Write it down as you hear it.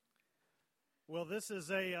Well, this is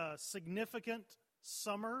a significant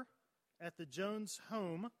summer at the Jones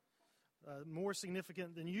home, more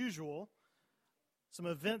significant than usual. Some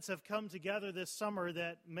events have come together this summer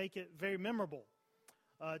that make it very memorable.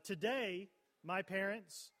 Today, my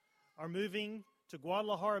parents are moving to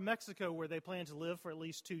Guadalajara, Mexico, where they plan to live for at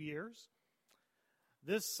least 2 years.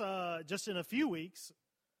 This, just in a few weeks,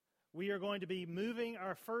 we are going to be moving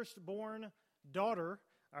our firstborn daughter,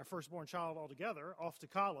 our firstborn child altogether, off to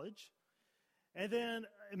college. And then,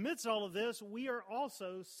 amidst all of this, we are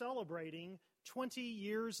also celebrating 20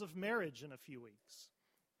 years of marriage in a few weeks.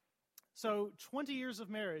 So, 20 years of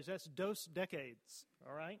marriage, that's dos decades,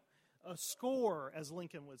 all right? A score, as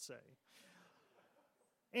Lincoln would say.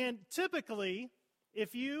 And typically,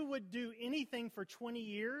 if you would do anything for 20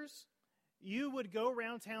 years, you would go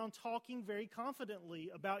around town talking very confidently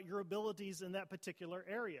about your abilities in that particular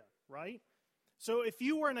area, right? So if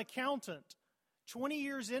you were an accountant, 20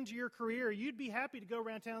 years into your career, you'd be happy to go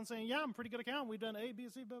around town saying, yeah, I'm a pretty good accountant. We've done A, B,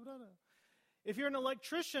 C, blah, blah, blah. If you're an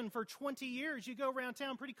electrician for 20 years, you go around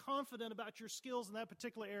town pretty confident about your skills in that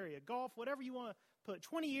particular area. Golf, whatever you want to put.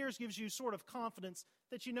 20 years gives you sort of confidence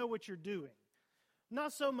that you know what you're doing.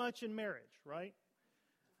 Not so much in marriage, right?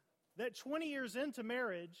 That 20 years into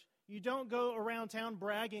marriage, you don't go around town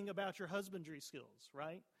bragging about your husbandry skills,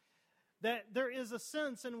 right? That there is a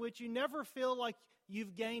sense in which you never feel like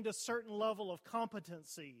you've gained a certain level of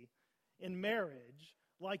competency in marriage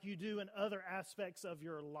like you do in other aspects of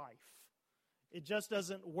your life. It just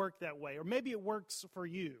doesn't work that way. Or maybe it works for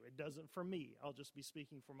you. It doesn't for me. I'll just be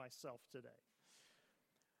speaking for myself today.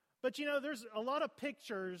 But you know, there's a lot of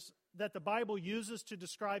pictures that the Bible uses to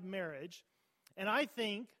describe marriage. And I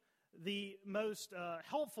think the most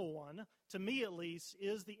helpful one, to me at least,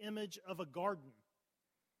 is the image of a garden.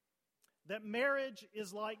 That marriage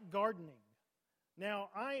is like gardening. Now,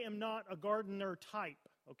 I am not a gardener type,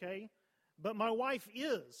 okay? But my wife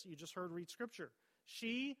is. You just heard read scripture.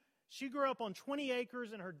 She grew up on 20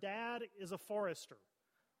 acres and her dad is a forester.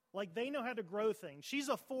 Like, they know how to grow things. She's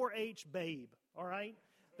a 4-H babe, all right?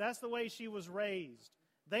 That's the way she was raised.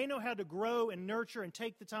 They know how to grow and nurture and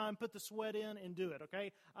take the time, put the sweat in, and do it,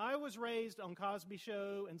 okay? I was raised on Cosby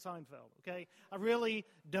Show and Seinfeld, okay? I really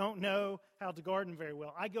don't know how to garden very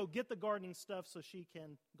well. I go get the gardening stuff so she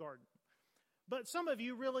can garden. But some of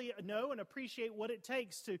you really know and appreciate what it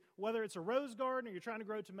takes to, whether it's a rose garden or you're trying to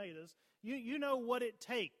grow tomatoes, you know what it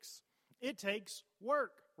takes. It takes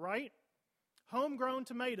work, right? Homegrown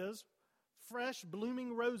tomatoes, fresh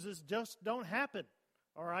blooming roses just don't happen,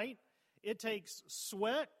 all right? It takes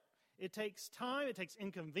sweat, it takes time, it takes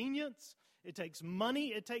inconvenience, it takes money,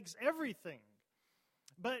 it takes everything.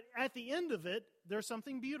 But at the end of it, there's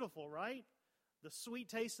something beautiful, right? The sweet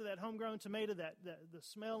taste of that homegrown tomato, the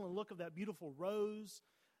smell and look of that beautiful rose,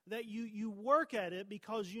 that you work at it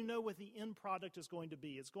because you know what the end product is going to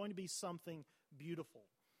be. It's going to be something beautiful.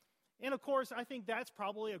 And of course, I think that's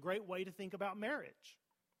probably a great way to think about marriage.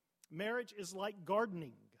 Marriage is like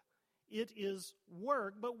gardening. It is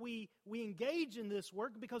work, but we engage in this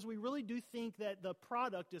work because we really do think that the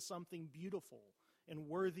product is something beautiful and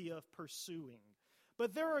worthy of pursuing.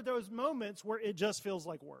 But there are those moments where it just feels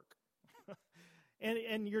like work.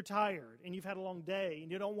 and you're tired, and you've had a long day,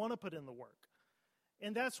 and you don't want to put in the work.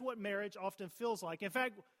 And that's what marriage often feels like. In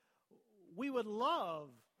fact, we would love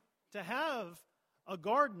to have a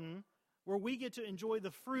garden where we get to enjoy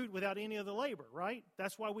the fruit without any of the labor, right?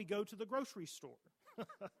 That's why we go to the grocery store.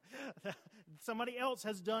 Somebody else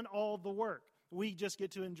has done all the work. We just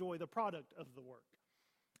get to enjoy the product of the work.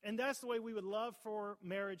 And that's the way we would love for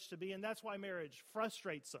marriage to be, and that's why marriage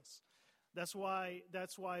frustrates us. That's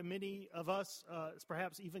why many of us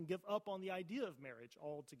perhaps even give up on the idea of marriage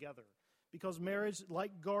altogether. Because marriage,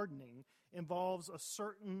 like gardening, involves a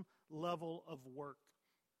certain level of work.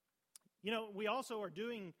 You know, we also are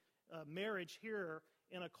doing marriage here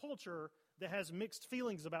in a culture that has mixed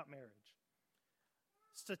feelings about marriage.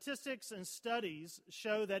 Statistics and studies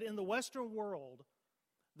show that in the Western world,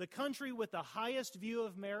 the country with the highest view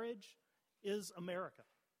of marriage is America.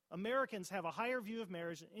 Americans have a higher view of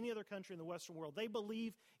marriage than any other country in the Western world. They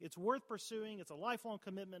believe it's worth pursuing, it's a lifelong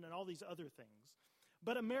commitment, and all these other things.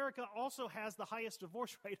 But America also has the highest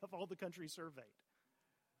divorce rate of all the countries surveyed.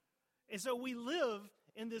 And so we live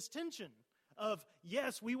in this tension of,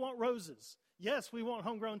 yes, we want roses. Yes, we want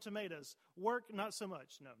homegrown tomatoes. Work, not so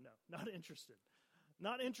much. No, not interested.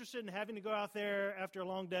 Not interested in having to go out there after a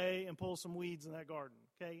long day and pull some weeds in that garden,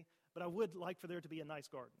 okay? But I would like for there to be a nice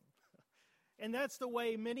garden. And that's the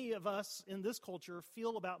way many of us in this culture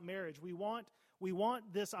feel about marriage. We want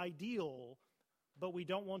this ideal, but we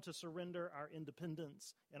don't want to surrender our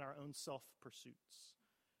independence and our own self-pursuits.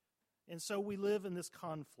 And so we live in this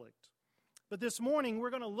conflict. But this morning, we're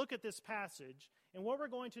going to look at this passage, and what we're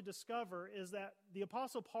going to discover is that the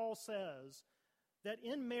Apostle Paul says that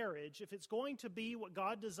in marriage, if it's going to be what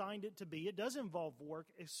God designed it to be, it does involve work,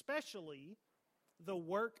 especially the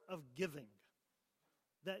work of giving.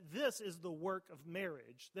 That this is the work of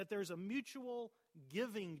marriage, that there's a mutual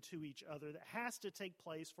giving to each other that has to take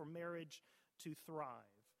place for marriage to thrive.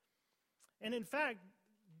 And in fact,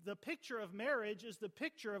 the picture of marriage is the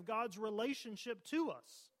picture of God's relationship to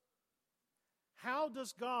us. How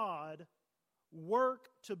does God work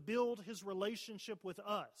to build his relationship with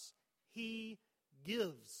us? He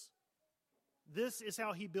gives. This is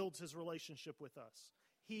how he builds his relationship with us.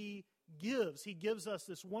 He gives. He gives us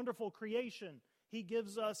this wonderful creation. He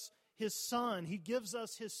gives us his Son. He gives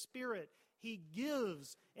us his Spirit. He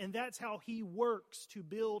gives, and that's how he works to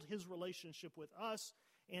build his relationship with us.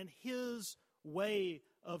 And his way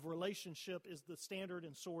of relationship is the standard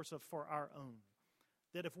and source for our own.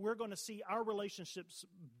 That if we're going to see our relationships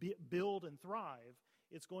build and thrive,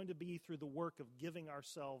 it's going to be through the work of giving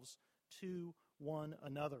ourselves to one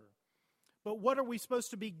another. But what are we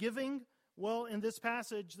supposed to be giving? Well, in this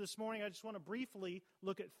passage this morning, I just want to briefly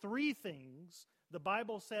look at three things the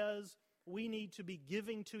Bible says we need to be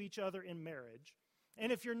giving to each other in marriage.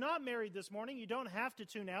 And if you're not married this morning, you don't have to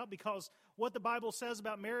tune out, because what the Bible says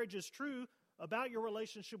about marriage is true about your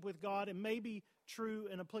relationship with God and may be true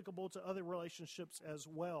and applicable to other relationships as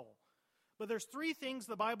well. But there's three things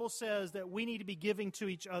the Bible says that we need to be giving to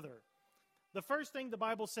each other. The first thing the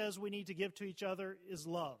Bible says we need to give to each other is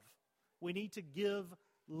love. We need to give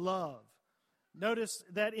love. Notice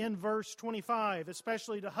that in verse 25,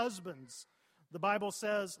 especially to husbands, the Bible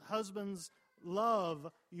says, husbands, love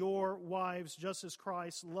your wives just as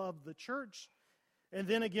Christ loved the church. And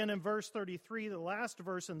then again in verse 33, the last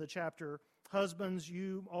verse in the chapter, husbands,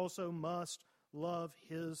 you also must love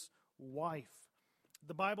his wife.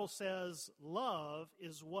 The Bible says love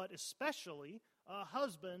is what especially a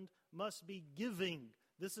husband must be giving.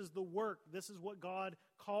 This is the work. This is what God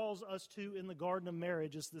calls us to in the garden of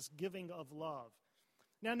marriage, is this giving of love.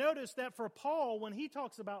 Now notice that for Paul, when he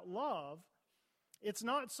talks about love, it's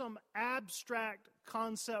not some abstract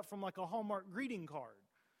concept from like a Hallmark greeting card.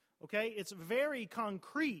 Okay? It's very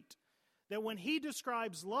concrete that when he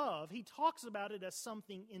describes love, he talks about it as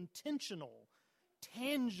something intentional,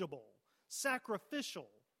 tangible, sacrificial.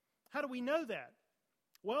 How do we know that?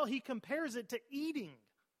 Well, he compares it to eating.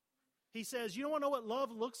 He says, you want to know what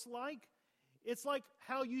love looks like? It's like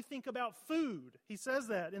how you think about food. He says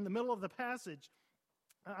that in the middle of the passage.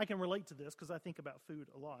 I can relate to this because I think about food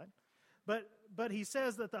a lot. But he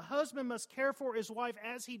says that the husband must care for his wife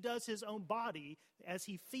as he does his own body, as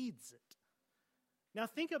he feeds it. Now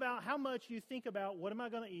think about how much you think about, what am I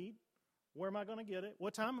going to eat? Where am I going to get it?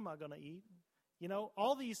 What time am I going to eat? You know,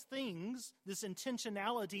 all these things, this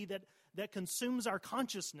intentionality that consumes our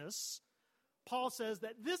consciousness. Paul says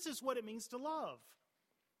that this is what it means to love.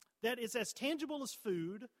 That it's as tangible as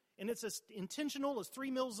food, and it's as intentional as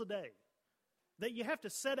 3 meals a day. That you have to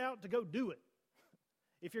set out to go do it.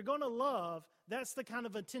 If you're going to love, that's the kind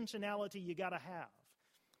of intentionality you got to have.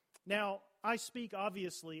 Now, I speak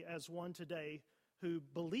obviously as one today who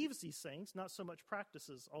believes these things, not so much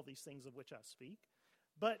practices all these things of which I speak.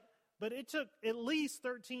 But it took at least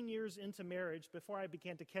 13 years into marriage before I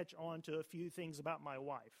began to catch on to a few things about my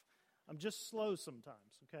wife. I'm just slow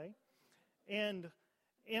sometimes, okay? And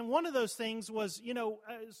one of those things was, you know,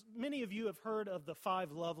 as many of you have heard of the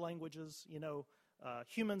 5 love languages. You know,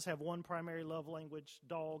 humans have one primary love language.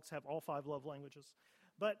 Dogs have all 5 love languages.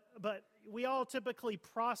 But we all typically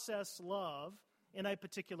process love in a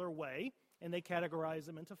particular way, and they categorize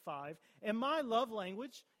them into 5. And my love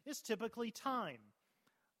language is typically time.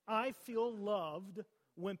 I feel loved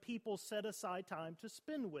when people set aside time to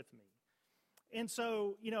spend with me. And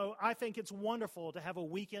so, you know, I think it's wonderful to have a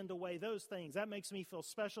weekend away, those things. That makes me feel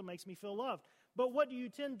special, makes me feel loved. But what do you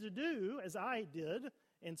tend to do, as I did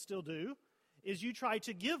and still do, is you try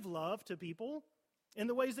to give love to people in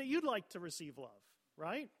the ways that you'd like to receive love,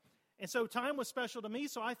 right? And so time was special to me,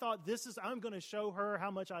 so I thought I'm going to show her how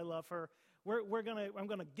much I love her. I'm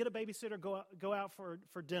going to get a babysitter, go out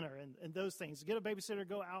for dinner and those things. Get a babysitter,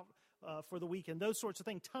 go out for the weekend, those sorts of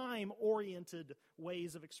things, time-oriented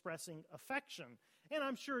ways of expressing affection. And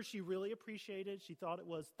I'm sure she really appreciated it. She thought it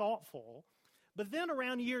was thoughtful. But then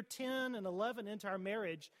around year 10 and 11 into our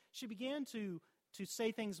marriage, she began to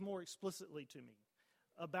say things more explicitly to me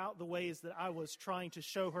about the ways that I was trying to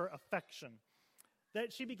show her affection.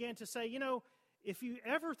 That she began to say, you know, if you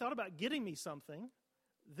ever thought about getting me something,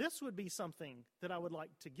 this would be something that I would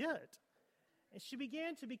like to get. And she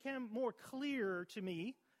began to become more clear to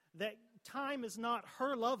me that time is not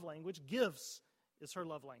her love language, gifts is her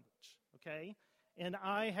love language. okay? And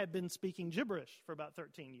I had been speaking gibberish for about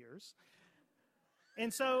 13 years.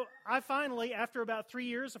 And so I finally, after about 3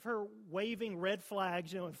 years of her waving red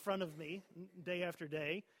flags, in front of me day after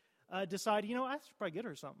day, decided, I should probably get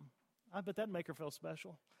her something. I bet that'd make her feel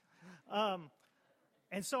special.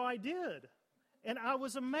 And so I did. And I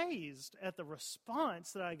was amazed at the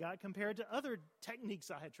response that I got compared to other techniques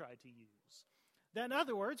I had tried to use. That, in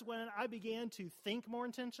other words, when I began to think more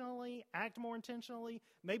intentionally, act more intentionally,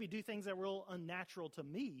 maybe do things that were real unnatural to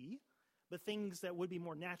me, but things that would be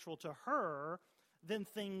more natural to her, then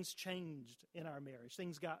things changed in our marriage.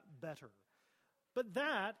 Things got better. But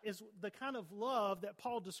that is the kind of love that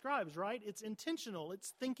Paul describes, right? It's intentional.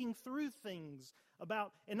 It's thinking through things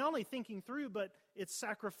about, and not only thinking through, but it's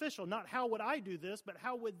sacrificial. Not how would I do this, but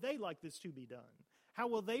how would they like this to be done? How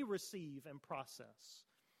will they receive and process?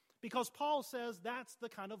 Because Paul says that's the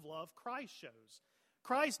kind of love Christ shows.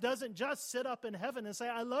 Christ doesn't just sit up in heaven and say,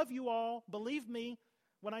 I love you all, believe me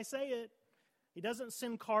when I say it. He doesn't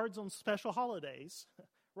send cards on special holidays,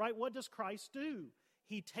 right? What does Christ do?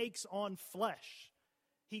 He takes on flesh.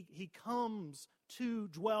 He comes to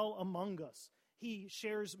dwell among us. He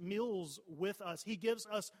shares meals with us. He gives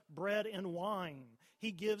us bread and wine.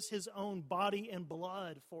 He gives his own body and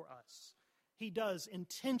blood for us. He does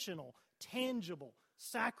intentional, tangible,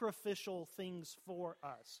 sacrificial things for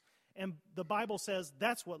us. And the Bible says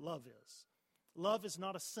that's what love is. Love is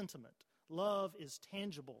not a sentiment. Love is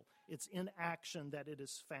tangible. It's in action that it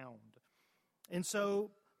is found. And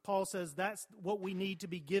so Paul says that's what we need to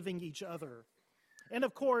be giving each other. And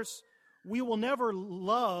of course, we will never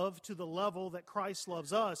love to the level that Christ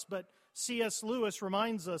loves us, but C.S. Lewis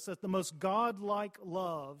reminds us that the most God-like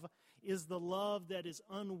love is the love that is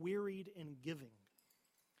unwearied in giving.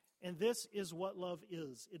 And this is what love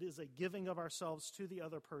is. It is a giving of ourselves to the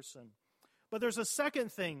other person. But there's a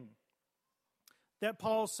second thing that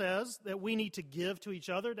Paul says that we need to give to each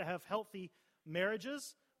other to have healthy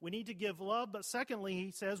marriages. We need to give love, but secondly,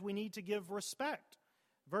 he says we need to give respect.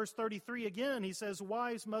 Verse 33 again, he says,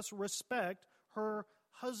 wives must respect her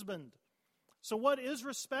husband. So what is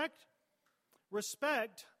respect?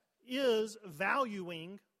 Respect is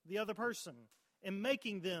valuing the other person and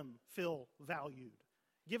making them feel valued,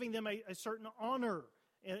 giving them a certain honor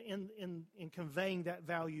in conveying that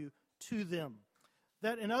value to them.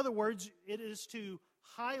 That, in other words, it is to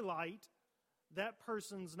highlight that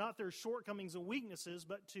person's, not their shortcomings and weaknesses,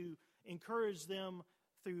 but to encourage them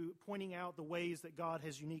through pointing out the ways that God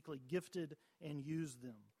has uniquely gifted and used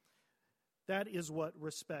them. That is what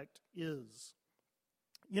respect is.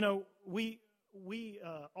 We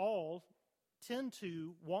all tend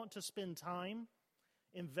to want to spend time,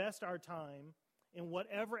 invest our time in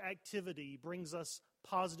whatever activity brings us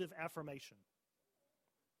positive affirmation.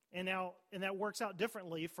 And that works out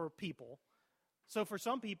differently for people. So for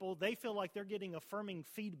some people, they feel like they're getting affirming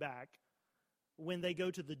feedback when they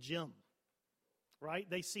go to the gym, right?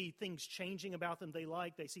 They see things changing about them they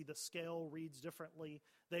like. They see the scale reads differently.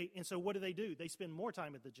 And so what do? They spend more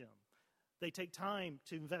time at the gym. They take time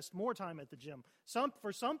to invest more time at the gym.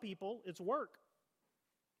 For some people, it's work.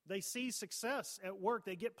 They see success at work.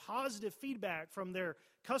 They get positive feedback from their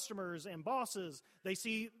customers and bosses. They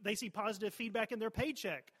see positive feedback in their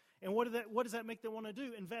paycheck. And what does that make them want to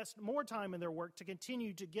do? Invest more time in their work to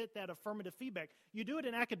continue to get that affirmative feedback. You do it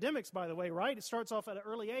in academics, by the way, right? It starts off at an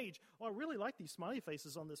early age. Oh, I really like these smiley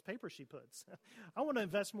faces on this paper she puts. I want to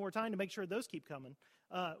invest more time to make sure those keep coming.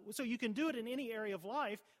 So you can do it in any area of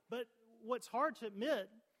life, but what's hard to admit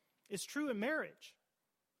is true in marriage.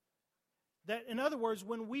 That, in other words,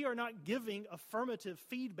 when we are not giving affirmative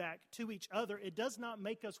feedback to each other, it does not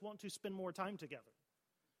make us want to spend more time together.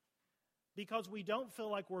 Because we don't feel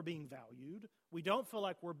like we're being valued. We don't feel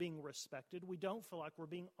like we're being respected. We don't feel like we're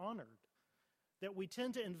being honored. That we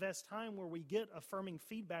tend to invest time where we get affirming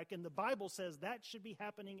feedback, and the Bible says that should be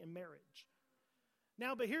happening in marriage.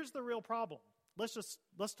 Now, but here's the real problem.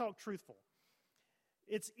 Let's talk truthful.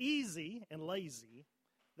 It's easy and lazy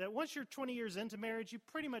that once you're 20 years into marriage, you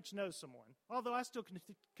pretty much know someone. Although I still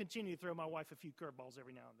continue to throw my wife a few curveballs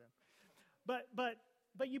every now and then.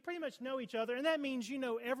 But you pretty much know each other, and that means you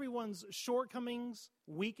know everyone's shortcomings,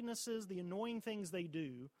 weaknesses, the annoying things they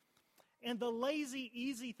do. And the lazy,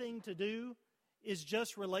 easy thing to do is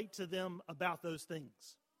just relate to them about those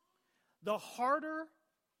things. The harder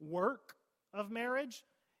work of marriage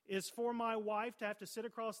is for my wife to have to sit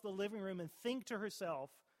across the living room and think to herself,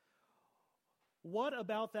 what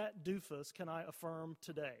about that doofus can I affirm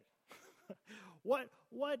today?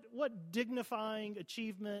 What dignifying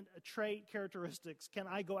achievement, trait, characteristics can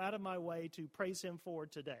I go out of my way to praise him for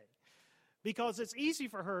today? Because it's easy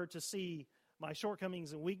for her to see my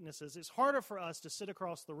shortcomings and weaknesses, it's harder for us to sit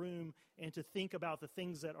across the room and to think about the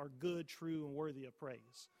things that are good, true, and worthy of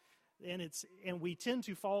praise. And we tend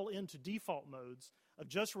to fall into default modes of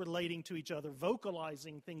just relating to each other,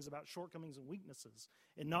 vocalizing things about shortcomings and weaknesses,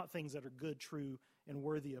 and not things that are good, true, and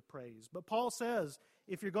worthy of praise. But Paul says,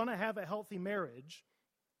 if you're going to have a healthy marriage,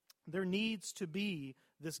 there needs to be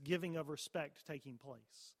this giving of respect taking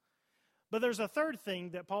place. But there's a third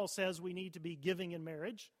thing that Paul says we need to be giving in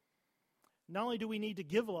marriage. Not only do we need to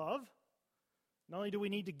give love, not only do we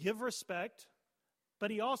need to give respect, but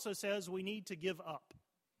he also says we need to give up.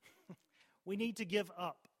 We need to give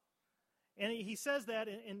up. And he says that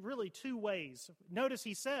in really two ways. Notice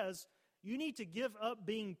he says, you need to give up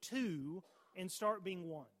being two and start being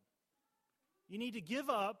one. You need to give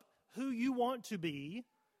up who you want to be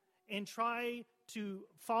and try to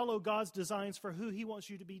follow God's designs for who he wants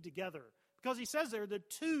you to be together. Because he says there, the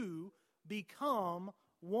two become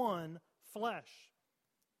one flesh.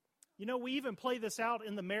 You know, we even play this out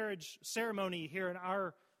in the marriage ceremony here in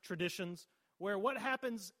our traditions, where what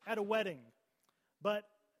happens at a wedding? But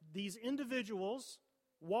these individuals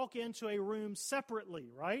walk into a room separately,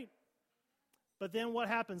 right? But then what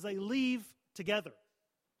happens? They leave together.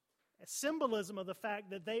 A symbolism of the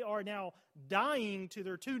fact that they are now dying to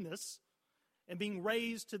their two-ness and being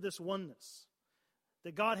raised to this oneness.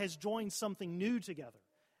 That God has joined something new together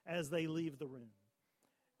as they leave the room.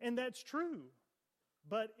 And that's true,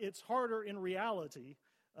 but it's harder in reality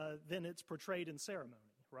than it's portrayed in ceremony,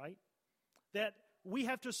 right? That we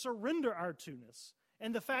have to surrender our two-ness.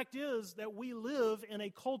 And the fact is that we live in a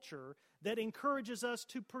culture that encourages us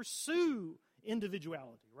to pursue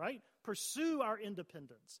individuality, right? Pursue our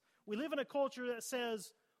independence. We live in a culture that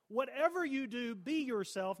says, whatever you do, be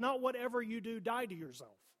yourself, not whatever you do, die to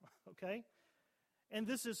yourself, okay? And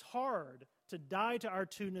this is hard, to die to our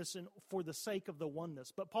two-ness and for the sake of the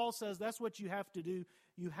oneness. But Paul says that's what you have to do.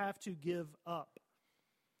 You have to give up.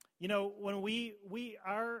 You know, when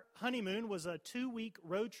our honeymoon was a 2-week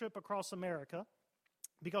road trip across America,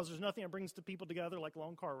 because there's nothing that brings the people together like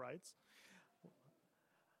long car rides.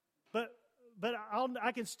 But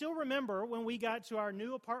I can still remember when we got to our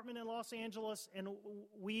new apartment in Los Angeles, and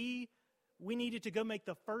we needed to go make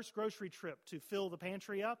the first grocery trip to fill the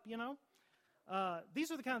pantry up, you know.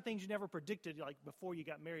 These are the kind of things you never predicted, like before you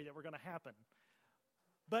got married, that were going to happen.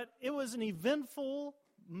 But it was an eventful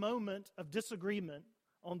moment of disagreement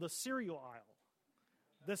on the cereal aisle.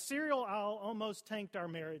 The cereal aisle almost tanked our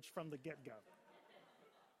marriage from the get-go.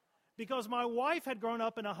 Because my wife had grown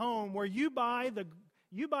up in a home where you buy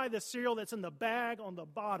the cereal that's in the bag on the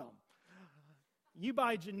bottom. You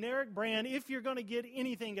buy generic brand. If you're going to get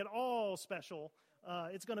anything at all special,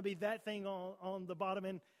 it's going to be that thing on the bottom.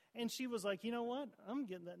 And she was like, you know what? I'm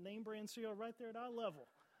getting that name brand cereal right there at eye level.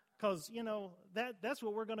 Because, you know, that's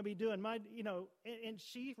what we're going to be doing. And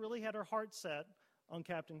she really had her heart set on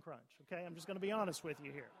Captain Crunch, okay? I'm just going to be honest with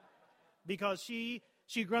you here. Because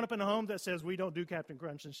she'd grown up in a home that says we don't do Captain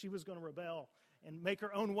Crunch, and she was going to rebel and make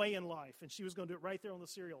her own way in life, and she was going to do it right there on the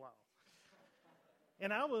cereal aisle.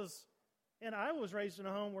 And I was raised in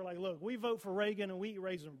a home where, like, look, we vote for Reagan and we eat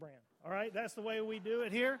Raisin Bran, all right? That's the way we do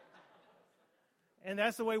it here, and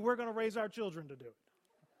that's the way we're going to raise our children to do it,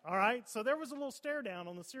 all right? So there was a little stare down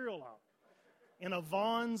on the cereal aisle in a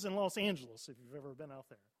Vons in Los Angeles, if you've ever been out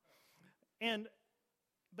there.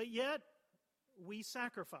 But yet, we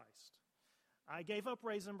sacrificed. I gave up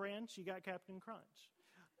Raisin Bran. She got Captain Crunch.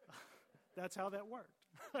 That's how that worked.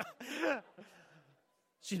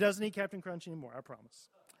 She doesn't eat Captain Crunch anymore, I promise.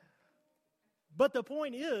 But the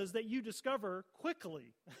point is that you discover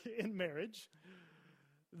quickly in marriage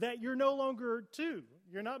that you're no longer two.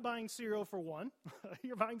 You're not buying cereal for one.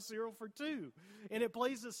 You're buying cereal for two. And it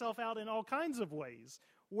plays itself out in all kinds of ways,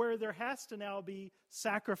 where there has to now be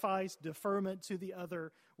sacrifice, deferment to the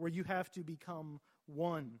other, where you have to become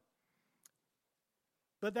one.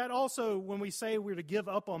 But that also, when we say we're to give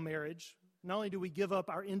up on marriage, not only do we give up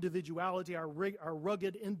our individuality, our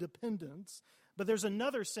rugged independence, but there's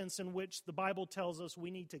another sense in which the Bible tells us we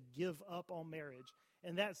need to give up on marriage,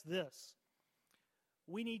 and that's this.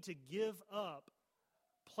 We need to give up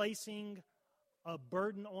placing a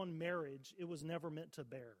burden on marriage it was never meant to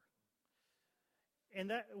bear. And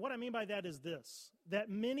that, what I mean by that is this, that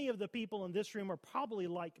many of the people in this room are probably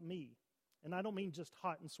like me, and I don't mean just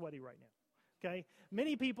hot and sweaty right now, okay?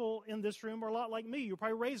 Many people in this room are a lot like me. You were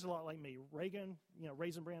probably raised a lot like me, Reagan,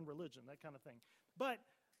 Raisin Bran religion, that kind of thing. But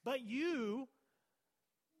you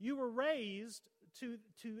were raised to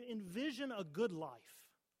envision a good life,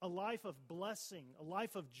 a life of blessing, a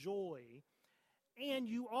life of joy, and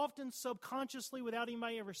you often subconsciously, without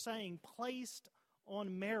anybody ever saying, placed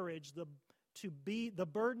on marriage to be the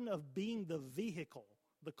burden of being the vehicle,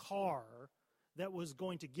 the car that was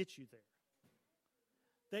going to get you there.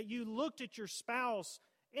 That you looked at your spouse,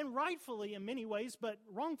 and rightfully in many ways, but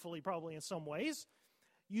wrongfully probably in some ways,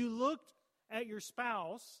 you looked at your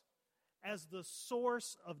spouse as the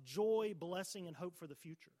source of joy, blessing, and hope for the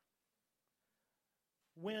future.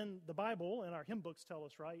 When the Bible and our hymn books tell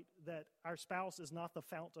us, right, that our spouse is not the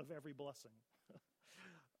fount of every blessing.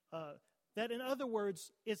 That in other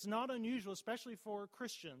words, it's not unusual, especially for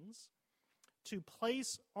Christians, to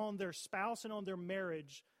place on their spouse and on their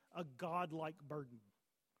marriage a God-like burden.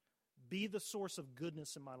 Be the source of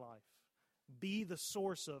goodness in my life. Be the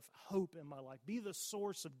source of hope in my life. Be the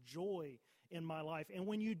source of joy in my life. And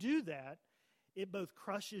when you do that, it both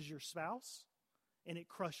crushes your spouse and it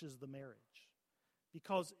crushes the marriage.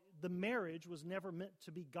 Because the marriage was never meant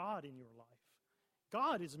to be God in your life.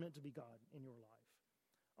 God is meant to be God in your life.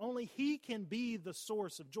 Only He can be the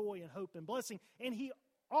source of joy and hope and blessing. And He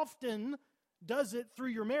often does it through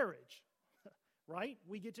your marriage. Right?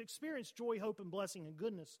 We get to experience joy, hope, and blessing and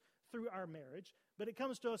goodness through our marriage. But it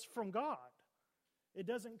comes to us from God. It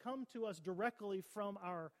doesn't come to us directly from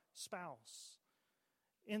our spouse.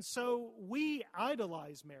 And so we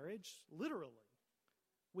idolize marriage, literally.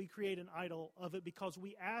 We create an idol of it because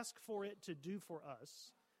we ask for it to do for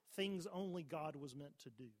us things only God was meant to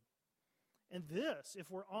do. And this, if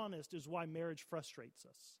we're honest, is why marriage frustrates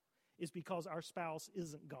us, is because our spouse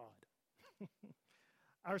isn't God.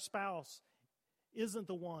 Our spouse isn't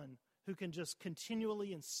the one who can just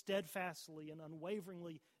continually and steadfastly and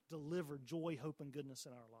unwaveringly deliver joy, hope, and goodness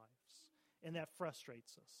in our lives. And that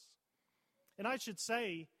frustrates us. And I should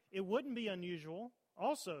say, it wouldn't be unusual,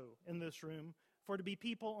 also in this room, for to be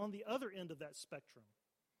people on the other end of that spectrum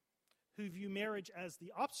who view marriage as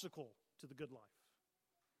the obstacle to the good life,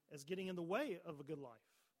 as getting in the way of a good life,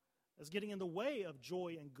 as getting in the way of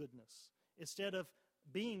joy and goodness, instead of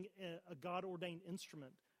being a God-ordained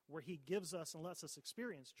instrument where He gives us and lets us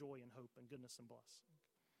experience joy and hope and goodness and blessing.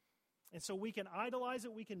 And so we can idolize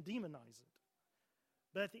it, we can demonize it.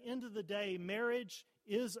 But at the end of the day, marriage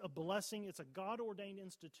is a blessing. It's a God-ordained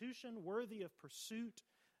institution worthy of pursuit,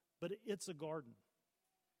 but it's a garden.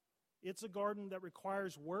 It's a garden that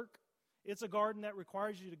requires work. It's a garden that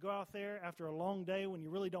requires you to go out there after a long day when you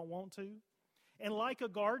really don't want to. And like a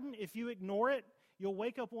garden, if you ignore it, you'll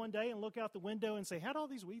wake up one day and look out the window and say, how'd all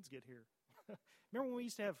these weeds get here? Remember when we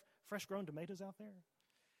used to have fresh-grown tomatoes out there?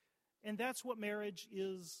 And that's what marriage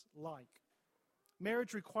is like.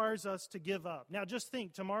 Marriage requires us to give up. Now just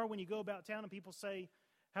think, tomorrow when you go about town and people say,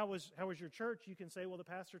 how was your church? You can say, well, the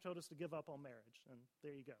pastor told us to give up on marriage. And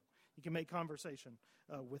there you go. You can make conversation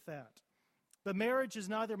with that. But marriage is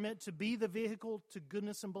neither meant to be the vehicle to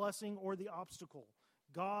goodness and blessing or the obstacle.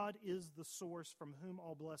 God is the source from whom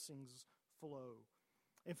all blessings flow.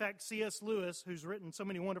 In fact, C.S. Lewis, who's written so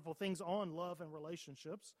many wonderful things on love and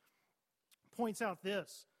relationships, points out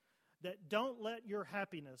this, that don't let your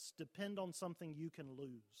happiness depend on something you can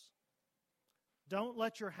lose. Don't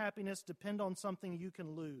let your happiness depend on something you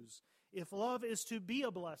can lose. If love is to be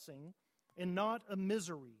a blessing and not a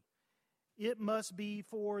misery, it must be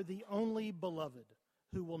for the only beloved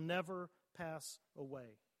who will never pass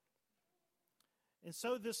away. And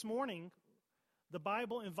so this morning, the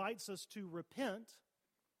Bible invites us to repent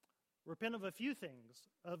of a few things,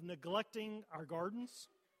 of neglecting our gardens,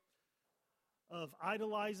 of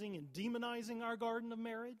idolizing and demonizing our garden of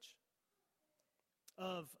marriage,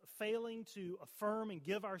 of failing to affirm and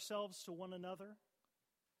give ourselves to one another.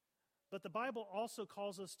 But the Bible also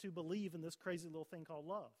calls us to believe in this crazy little thing called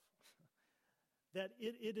love. That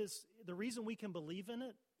it is, the reason we can believe in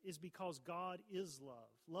it is because God is love.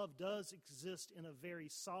 Love does exist in a very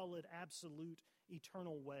solid, absolute,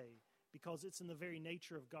 eternal way because it's in the very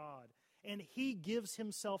nature of God. And He gives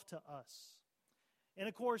Himself to us. And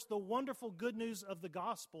of course, the wonderful good news of the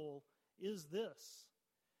gospel is this.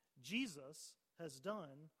 Jesus has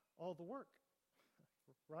done all the work,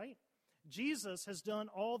 right? Jesus has done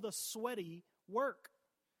all the sweaty work.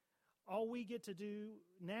 All we get to do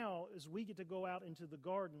now is we get to go out into the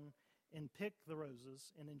garden and pick the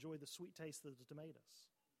roses and enjoy the sweet taste of the tomatoes.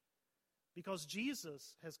 Because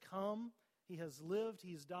Jesus has come, He has lived,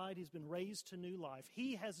 He's died, He's been raised to new life.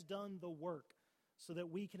 He has done the work so that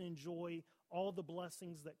we can enjoy all the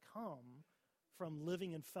blessings that come from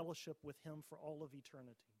living in fellowship with Him for all of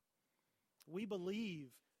eternity. We believe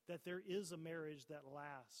that there is a marriage that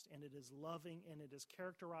lasts, and it is loving, and it is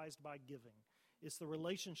characterized by giving. It's the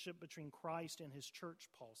relationship between Christ and His church,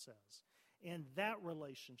 Paul says. And that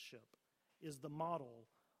relationship is the model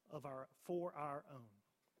for our own.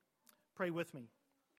 Pray with me.